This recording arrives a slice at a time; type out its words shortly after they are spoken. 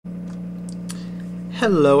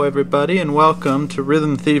Hello everybody and welcome to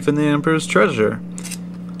Rhythm Thief and the Emperor's Treasure.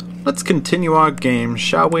 Let's continue our game,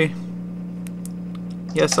 shall we?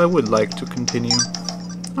 Yes, I would like to continue.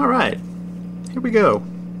 Alright, here we go.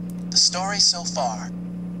 The story so far.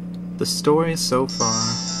 The story so far.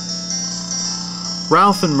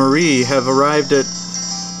 Ralph and Marie have arrived at...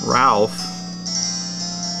 Ralph?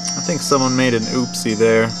 I think someone made an oopsie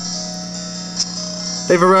there.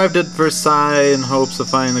 They've arrived at Versailles in hopes of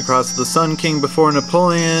finding the Cross of the Sun King before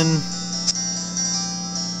Napoleon.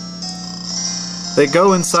 They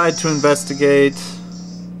go inside to investigate.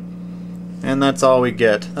 And that's all we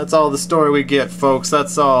get. That's all the story we get, folks.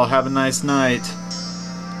 That's all. Have a nice night.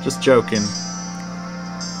 Just joking.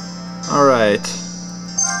 Alright.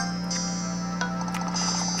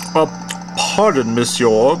 Pardon,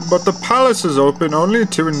 monsieur, but the palace is open only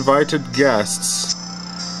to invited guests.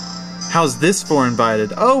 How's this for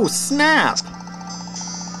invited? Oh, snap!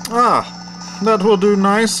 Ah, that will do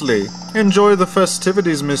nicely. Enjoy the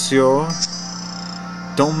festivities, monsieur.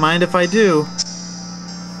 Don't mind if I do.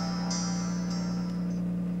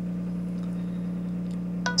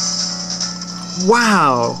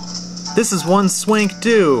 Wow! This is one swank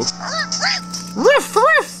do. Riff,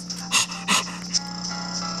 riff!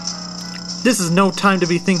 This is no time to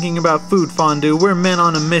be thinking about food fondue. We're men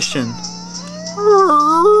on a mission.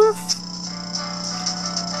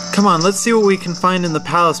 Come on, let's see what we can find in the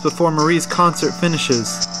palace before Marie's concert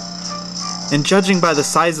finishes. And judging by the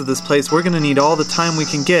size of this place, we're gonna need all the time we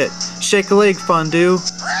can get. Shake a leg, fondue.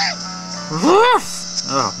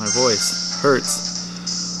 Oh, my voice hurts.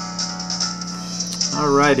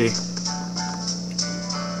 Alrighty.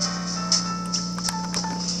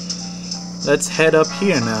 Let's head up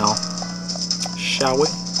here now, shall we?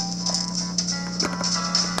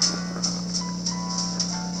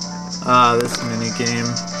 Ah, this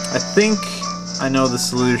minigame. I think I know the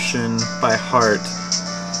solution by heart.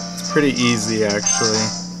 It's pretty easy, actually.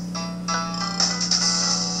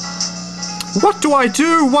 What do I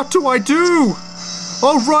do? What do I do?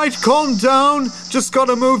 Alright, calm down. Just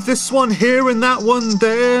gotta move this one here and that one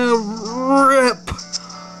there. Rip.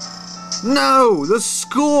 No, the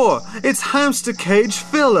score. It's hamster cage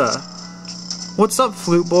filler. What's up,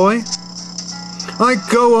 flute boy? I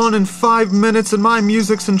go on in 5 minutes and my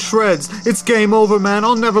music's in shreds. It's game over, man.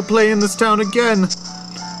 I'll never play in this town again.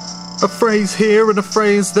 A phrase here and a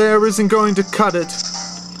phrase there isn't going to cut it.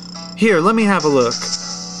 Here, let me have a look.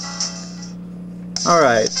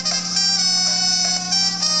 Alright.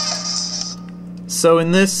 So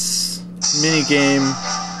in this minigame,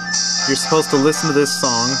 you're supposed to listen to this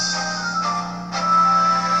song.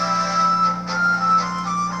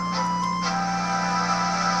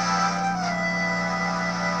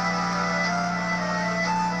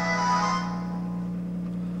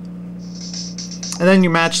 And then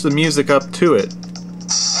you match the music up to it.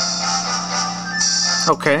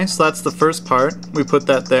 Okay, so that's the first part. We put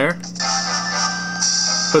that there.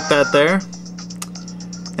 Put that there.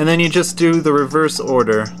 And then you just do the reverse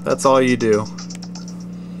order. That's all you do.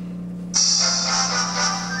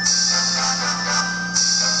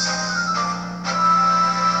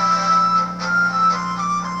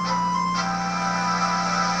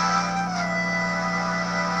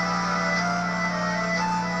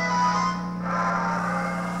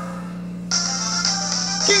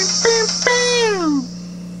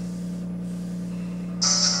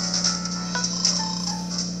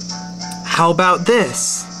 How about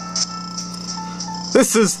this?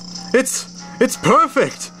 It's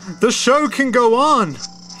perfect! The show can go on!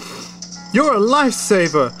 You're a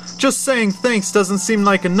lifesaver! Just saying thanks doesn't seem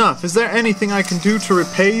like enough. Is there anything I can do to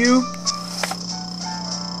repay you?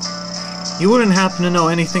 You wouldn't happen to know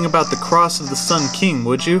anything about the Cross of the Sun King,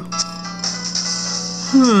 would you?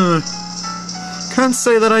 Can't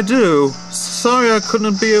say that I do. Sorry I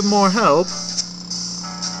couldn't be of more help.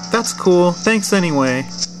 That's cool. Thanks anyway.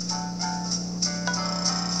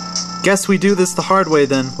 Guess we do this the hard way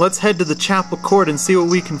then. Let's head to the chapel court and see what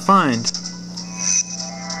we can find.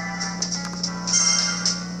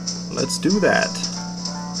 Let's do that.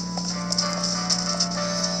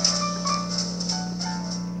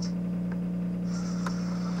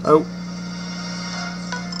 Oh.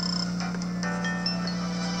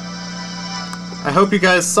 I hope you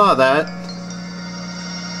guys saw that.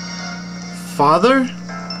 Father?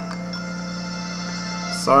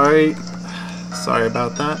 Sorry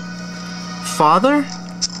about that. Father?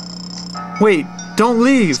 Wait, don't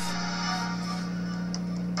leave!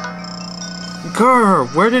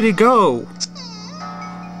 Grr, where did he go?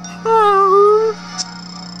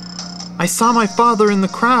 I saw my father in the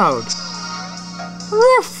crowd.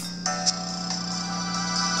 Woof!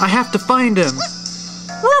 I have to find him.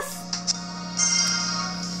 Woof!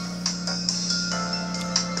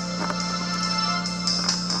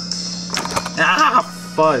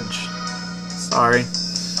 fudge. Sorry.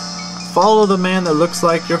 Follow the man that looks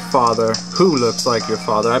like your father. Who looks like your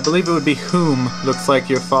father? I believe it would be whom looks like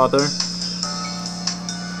your father.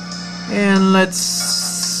 And let's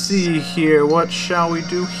see here. What shall we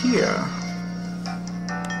do here?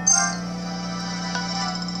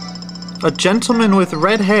 A gentleman with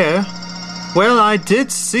red hair? Well, I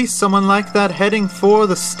did see someone like that heading for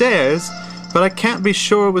the stairs, but I can't be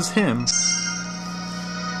sure it was him.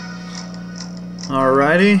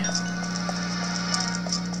 Alrighty.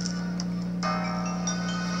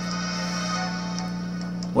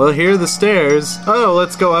 Well, here are the stairs. Oh,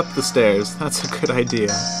 let's go up the stairs. That's a good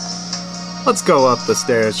idea. Let's go up the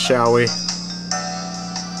stairs, shall we?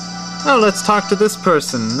 Oh, let's talk to this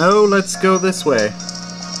person. No, let's go this way.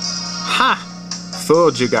 Ha!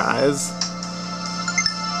 Fooled you guys.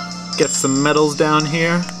 Get some medals down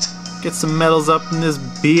here. Get some medals up in this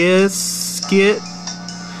biscuit.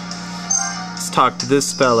 Let's talk to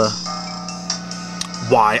this fella.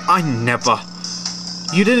 Why, I never...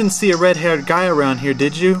 You didn't see a red-haired guy around here,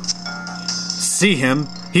 did you? See him?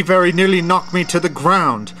 He very nearly knocked me to the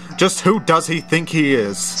ground. Just who does he think he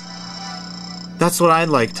is? That's what I'd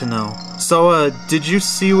like to know. So, did you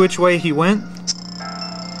see which way he went?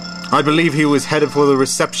 I believe he was headed for the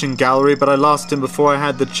reception gallery, but I lost him before I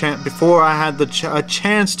had the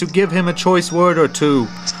chance to give him a choice word or two.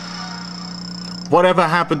 Whatever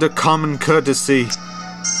happened to common courtesy?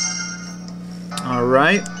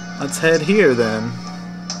 Alright, let's head here then.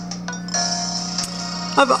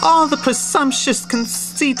 Of all the presumptuous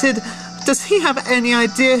conceited, does he have any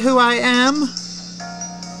idea who I am?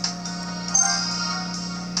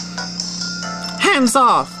 Hands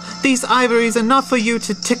off! These ivories are not for you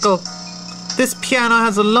to tickle. This piano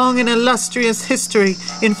has a long and illustrious history.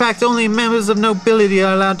 In fact, only members of nobility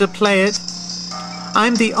are allowed to play it.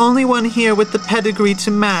 I'm the only one here with the pedigree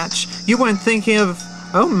to match. You weren't thinking of...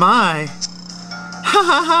 Oh my! Ha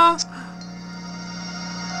ha ha!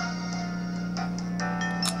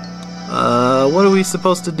 What are we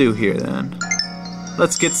supposed to do here then?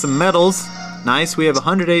 Let's get some medals. Nice, we have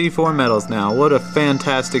 184 medals now. What a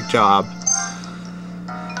fantastic job.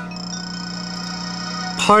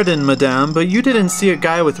 Pardon, madame, but you didn't see a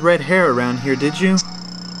guy with red hair around here, did you?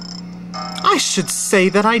 I should say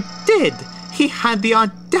that I did! He had the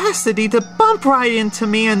audacity to bump right into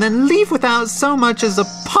me and then leave without so much as a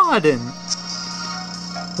pardon.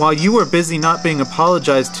 While you were busy not being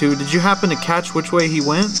apologized to, did you happen to catch which way he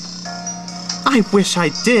went? I wish I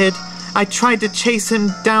did. I tried to chase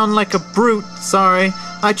him down like a brute. Sorry.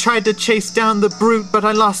 I tried to chase down the brute, but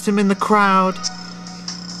I lost him in the crowd.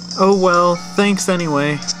 Oh well, thanks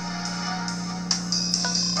anyway.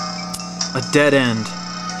 A dead end.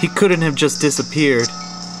 He couldn't have just disappeared.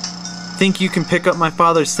 Think you can pick up my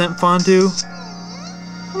father's scent fondue?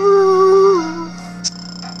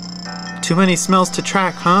 Too many smells to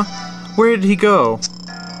track, huh? Where did he go?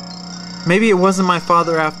 Maybe it wasn't my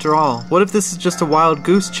father after all. What if this is just a wild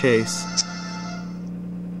goose chase?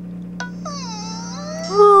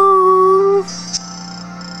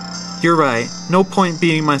 You're right. No point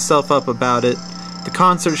beating myself up about it. The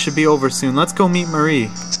concert should be over soon. Let's go meet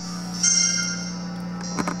Marie.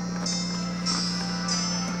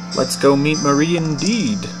 Let's go meet Marie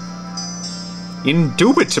indeed.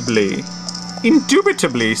 Indubitably.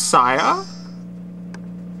 Indubitably, sire.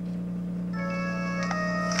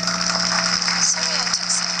 Sorry I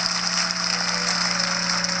took so long.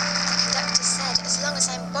 The conductor said as long as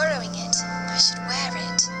I'm borrowing it, I should wear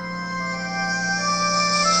it.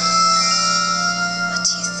 What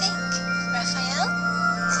do you think, Raphael?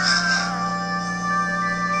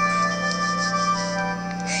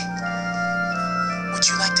 Hey, would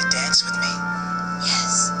you like to dance with me?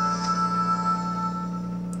 Yes.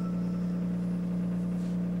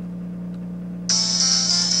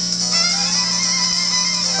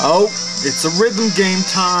 Oh, it's a rhythm game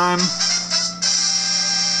time.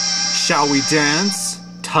 Shall we dance?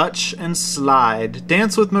 Touch and slide.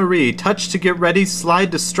 Dance with Marie. Touch to get ready,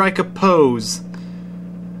 slide to strike a pose.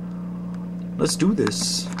 Let's do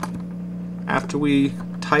this. After we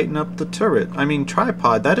tighten up the turret. I mean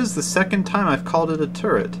tripod. That is the second time I've called it a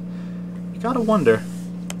turret. You gotta wonder.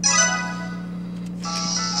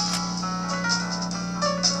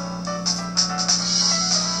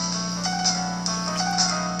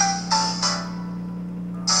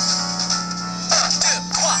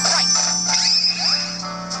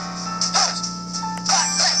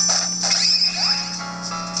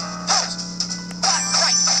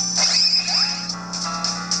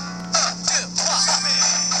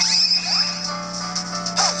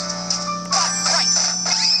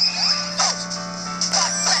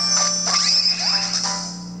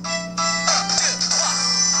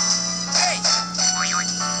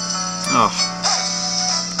 Oh.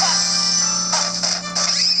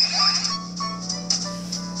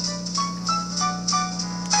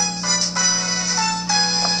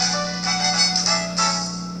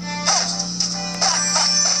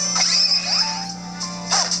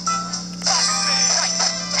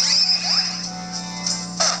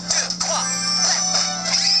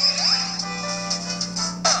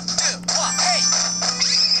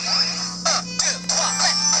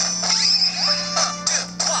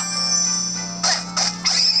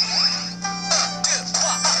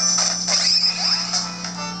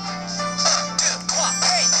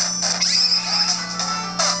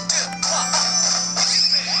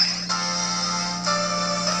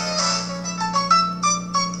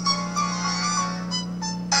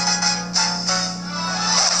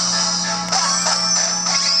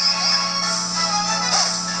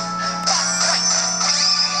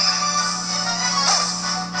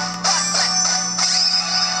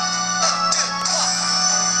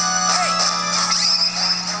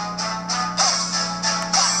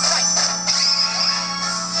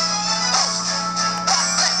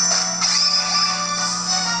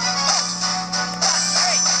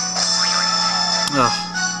 Ugh.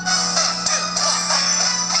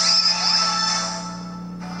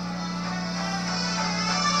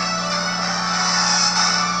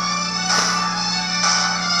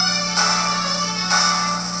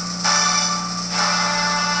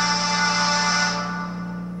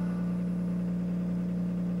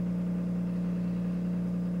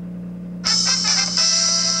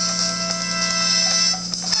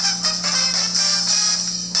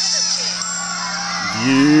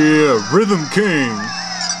 Yeah, Rhythm King.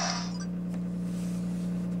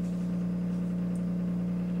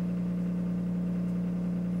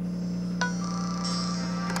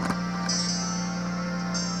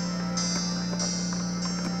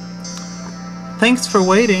 Thanks for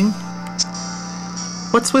waiting.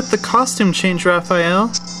 What's with the costume change,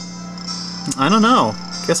 Raphael? I don't know.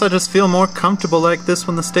 Guess I just feel more comfortable like this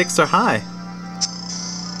when the stakes are high.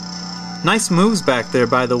 Nice moves back there,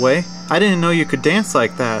 by the way. I didn't know you could dance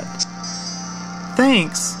like that.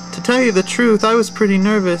 Thanks. To tell you the truth, I was pretty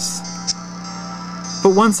nervous.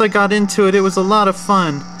 But once I got into it, it was a lot of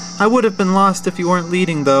fun. I would have been lost if you weren't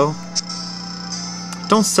leading, though.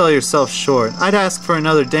 Don't sell yourself short. I'd ask for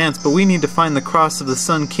another dance, but we need to find the Cross of the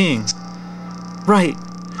Sun King. Right.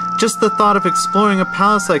 Just the thought of exploring a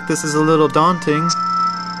palace like this is a little daunting.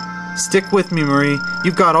 Stick with me, Marie.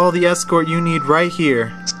 You've got all the escort you need right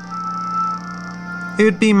here. It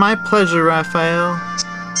would be my pleasure, Raphael.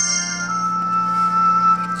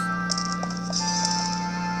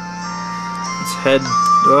 Let's head...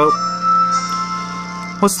 Oh.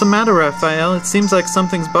 What's the matter, Raphael? It seems like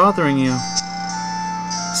something's bothering you.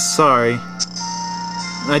 Sorry.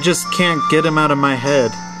 I just can't get him out of my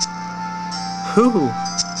head. Who?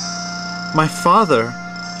 My father.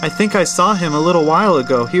 I think I saw him a little while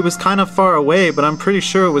ago. He was kind of far away, but I'm pretty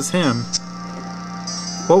sure it was him.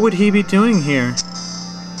 What would he be doing here?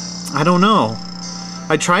 I don't know.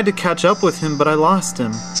 I tried to catch up with him, but I lost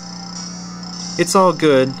him. It's all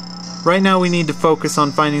good. Right now we need to focus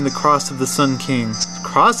on finding the Cross of the Sun King.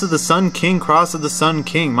 Cross of the Sun King, Cross of the Sun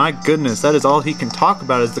King. My goodness, that is all he can talk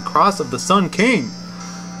about is the Cross of the Sun King.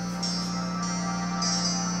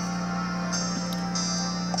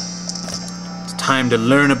 It's time to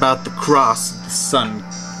learn about the Cross of the Sun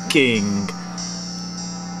King.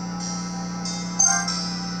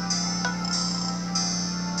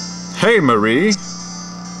 Hey, Marie.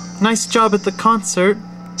 Nice job at the concert.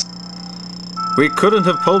 We couldn't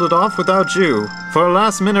have pulled it off without you. For a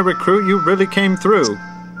last-minute recruit, you really came through.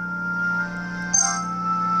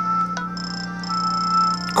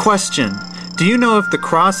 Question. Do you know if the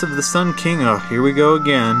Cross of the Sun King... Oh, here we go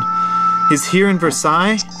again. Is here in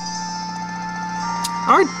Versailles?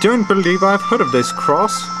 I don't believe I've heard of this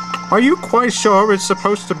cross. Are you quite sure it's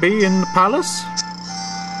supposed to be in the palace?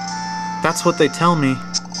 That's what they tell me.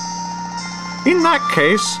 In that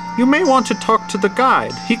case, you may want to talk to the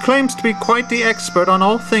guide. He claims to be quite the expert on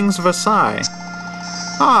all things Versailles.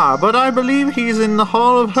 Ah, but I believe he's in the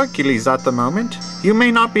Hall of Hercules at the moment. You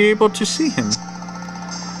may not be able to see him.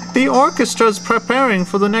 The orchestra's preparing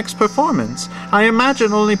for the next performance. I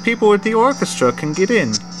imagine only people with the orchestra can get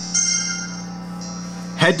in.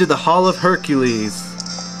 Head to the Hall of Hercules.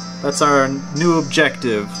 That's our new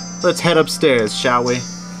objective. Let's head upstairs, shall we?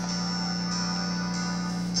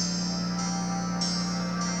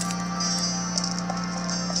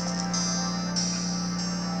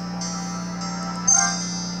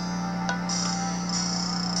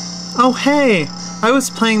 Oh hey! I was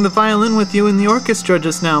playing the violin with you in the orchestra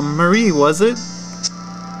just now. Marie, was it?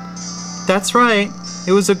 That's right.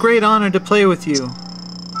 It was a great honor to play with you.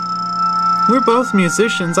 We're both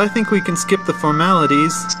musicians. I think we can skip the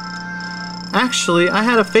formalities. Actually, I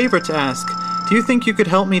had a favor to ask. Do you think you could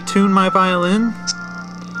help me tune my violin?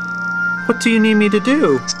 What do you need me to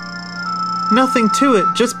do? Nothing to it.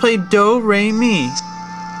 Just play do, re, mi.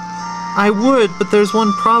 I would, but there's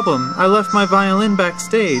one problem. I left my violin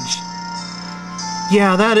backstage.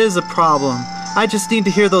 Yeah, that is a problem. I just need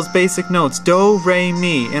to hear those basic notes, do, re,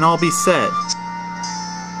 mi, and I'll be set.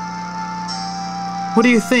 What do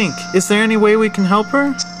you think? Is there any way we can help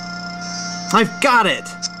her? I've got it!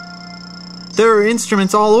 There are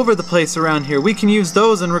instruments all over the place around here. We can use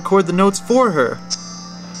those and record the notes for her.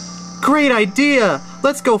 Great idea!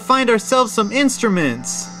 Let's go find ourselves some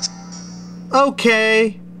instruments.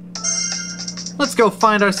 Okay. Let's go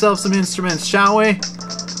find ourselves some instruments, shall we?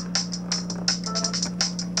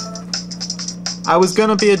 I was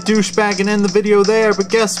gonna be a douchebag and end the video there, but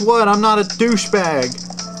guess what? I'm not a douchebag.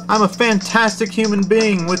 I'm a fantastic human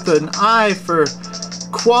being with an eye for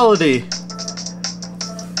quality.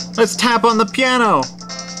 Let's tap on the piano.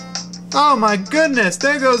 Oh my goodness,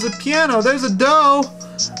 there goes a piano. There's a do.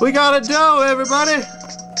 We got a do, everybody.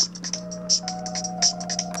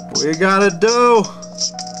 We got a do.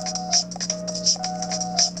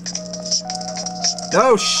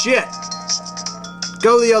 Oh shit.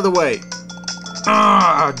 Go the other way.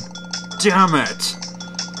 Ah, damn it.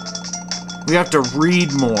 We have to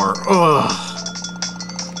read more. Ugh.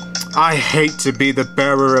 I hate to be the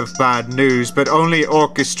bearer of bad news, but only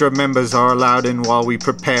orchestra members are allowed in while we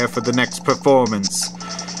prepare for the next performance.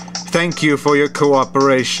 Thank you for your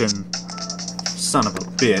cooperation. Son of a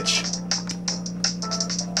bitch.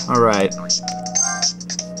 Alright.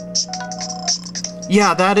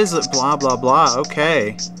 Yeah, that is it. Blah, blah, blah.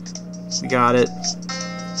 Okay. We got it.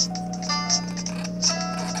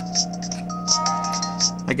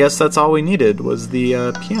 I guess that's all we needed was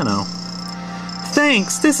the piano.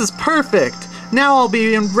 Thanks, this is perfect! Now I'll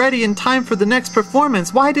be ready in time for the next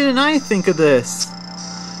performance. Why didn't I think of this?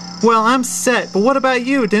 Well, I'm set, but what about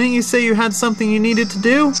you? Didn't you say you had something you needed to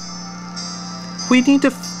do? We need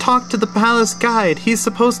to talk to the palace guide. He's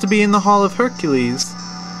supposed to be in the Hall of Hercules.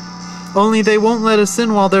 Only they won't let us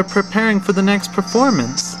in while they're preparing for the next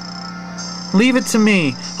performance. Leave it to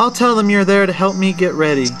me. I'll tell them you're there to help me get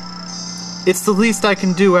ready. It's the least I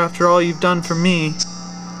can do after all you've done for me.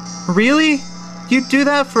 Really? You'd do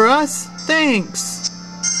that for us? Thanks!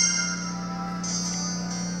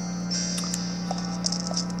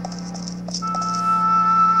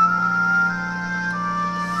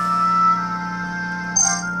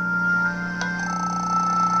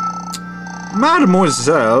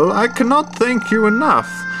 Mademoiselle, I cannot thank you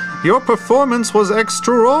enough. Your performance was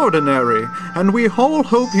extraordinary, and we all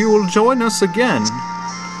hope you will join us again.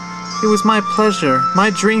 It was my pleasure, my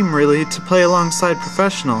dream really, to play alongside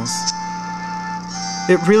professionals.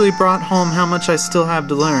 It really brought home how much I still have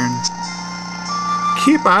to learn.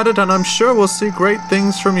 Keep at it and I'm sure we'll see great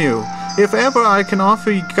things from you. If ever I can offer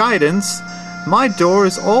you guidance, my door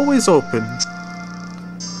is always open.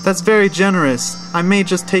 That's very generous. I may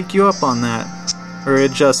just take you up on that. Or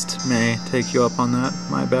it just may take you up on that.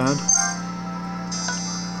 My bad.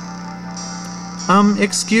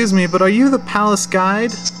 Excuse me, but are you the palace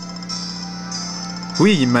guide?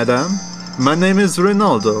 Oui, madame. My name is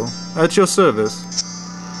Rinaldo. At your service.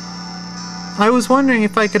 I was wondering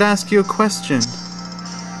if I could ask you a question.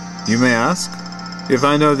 You may ask. If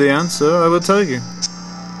I know the answer, I will tell you.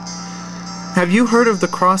 Have you heard of the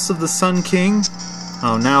Cross of the Sun King?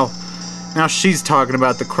 Oh, now she's talking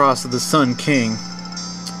about the Cross of the Sun King.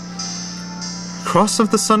 Cross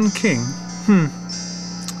of the Sun King?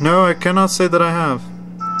 No, I cannot say that I have.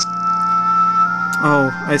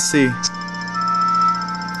 Oh, I see.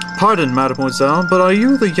 Pardon, mademoiselle, but are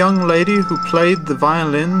you the young lady who played the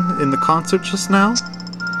violin in the concert just now?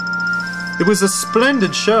 It was a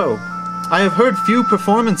splendid show. I have heard few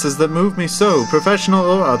performances that move me so, professional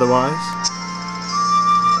or otherwise.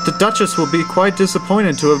 The Duchess will be quite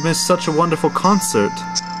disappointed to have missed such a wonderful concert.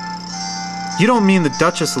 You don't mean the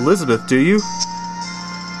Duchess Elizabeth, do you?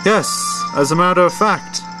 Yes, as a matter of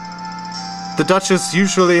fact. The Duchess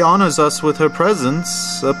usually honors us with her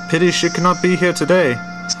presence. A pity she cannot be here today.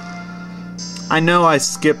 I know I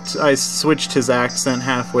switched his accent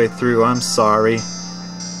halfway through, I'm sorry.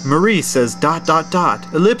 Marie says ...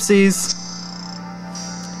 ellipses.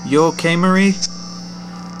 You okay, Marie?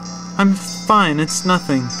 I'm fine, it's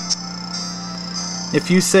nothing. If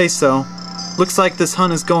you say so. Looks like this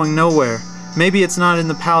hunt is going nowhere. Maybe it's not in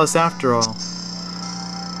the palace after all.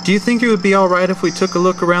 Do you think it would be alright if we took a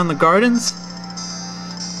look around the gardens?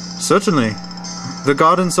 Certainly. The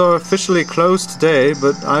gardens are officially closed today,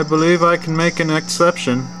 but I believe I can make an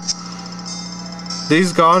exception.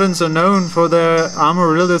 These gardens are known for their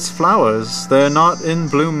amaryllis flowers. They're not in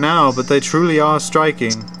bloom now, but they truly are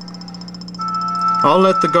striking. I'll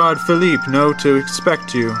let the guard Philippe know to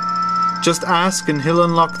expect you. Just ask and he'll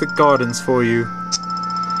unlock the gardens for you.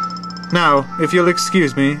 Now, if you'll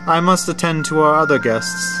excuse me, I must attend to our other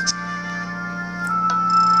guests.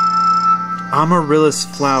 Amaryllis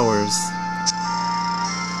flowers.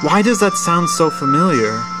 Why does that sound so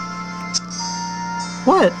familiar?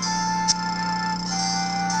 What?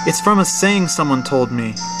 It's from a saying someone told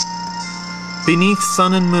me. Beneath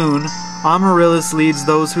sun and moon, Amaryllis leads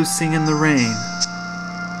those who sing in the rain.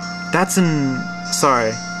 That's an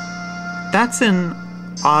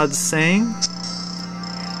odd saying.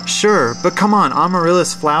 Sure, but come on,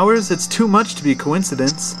 Amaryllis flowers? It's too much to be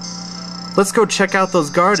coincidence. Let's go check out those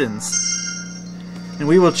gardens. And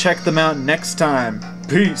we will check them out next time.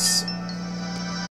 Peace.